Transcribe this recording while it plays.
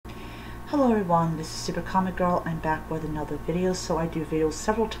Hello everyone, this is Super Comic Girl. I'm back with another video. So I do videos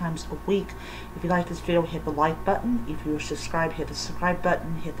several times a week. If you like this video, hit the like button. If you're subscribed, hit the subscribe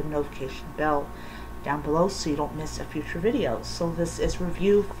button. Hit the notification bell down below so you don't miss a future video. So this is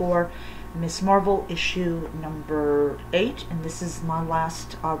review for Ms. Marvel issue number 8, and this is my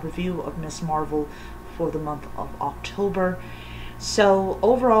last review of Ms. Marvel for the month of October. So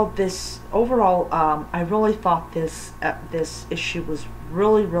overall, I really thought this issue was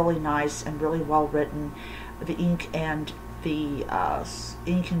really nice and really well written. The ink and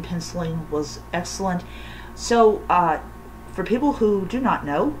penciling was excellent. So for people who do not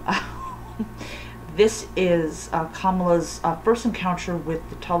know, this is Kamala's first encounter with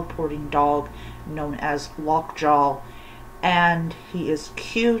the teleporting dog known as Lockjaw. And he is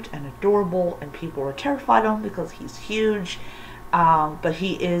cute and adorable, and people are terrified of him because he's huge. But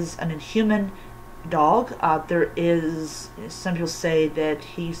he is an inhuman dog. Some people say that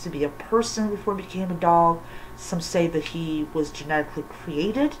he used to be a person before he became a dog. Some say that he was genetically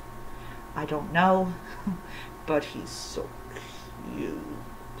created. I don't know, but he's so cute.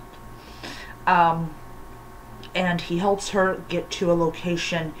 And he helps her get to a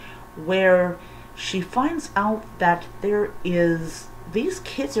location where she finds out that these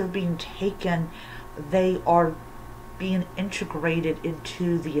kids are being taken. They are being integrated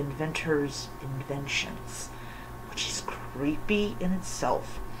into the inventor's inventions, which is creepy in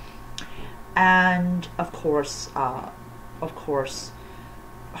itself. And of course, her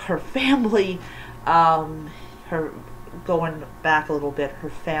family, her going back a little bit,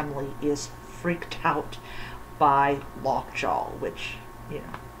 her family is freaked out by Lockjaw, which, you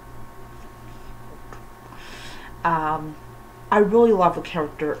know. I really love the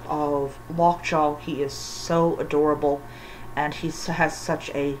character of Lockjaw. He is so adorable, and he has such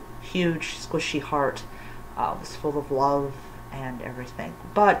a huge, squishy heart. It's full of love and everything.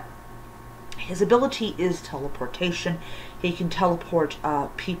 But his ability is teleportation. He can teleport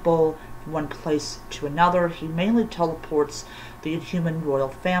people from one place to another. He mainly teleports the Inhuman royal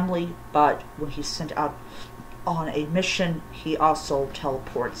family, but when he's sent out on a mission, he also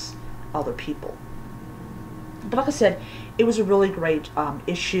teleports other people. But like I said, it was a really great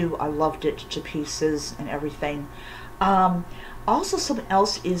issue. I loved it to pieces and everything. Also, something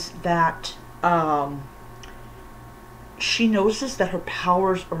else is that she notices that her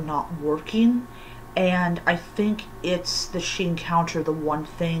powers are not working, and I think it's that she encountered the one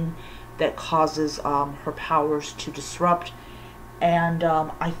thing that causes her powers to disrupt. And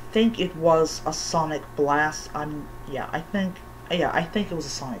I think it was a sonic blast. I think it was a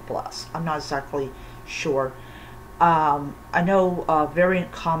sonic blast. I'm not exactly sure. I know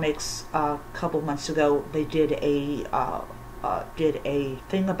Variant Comics a couple months ago, they did a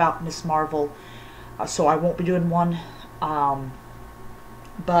thing about Ms. Marvel, so I won't be doing one.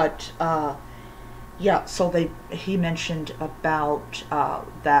 Yeah, so he mentioned about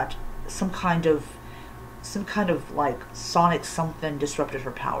that some kind of like sonic something disrupted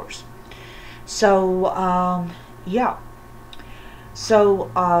her powers. So yeah. So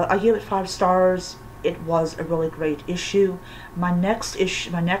I give it 5 stars. It was a really great issue. My next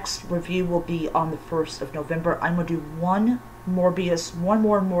review will be on the 1st of November. I'm going to do one more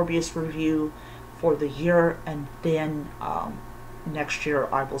Morbius review for the year, and then next year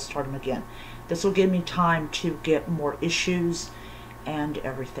I will start them again. This will give me time to get more issues and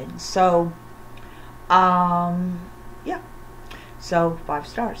everything. So, yeah. So, 5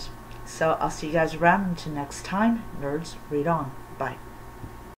 stars. So, I'll see you guys around until next time. Nerds, read on. Bye.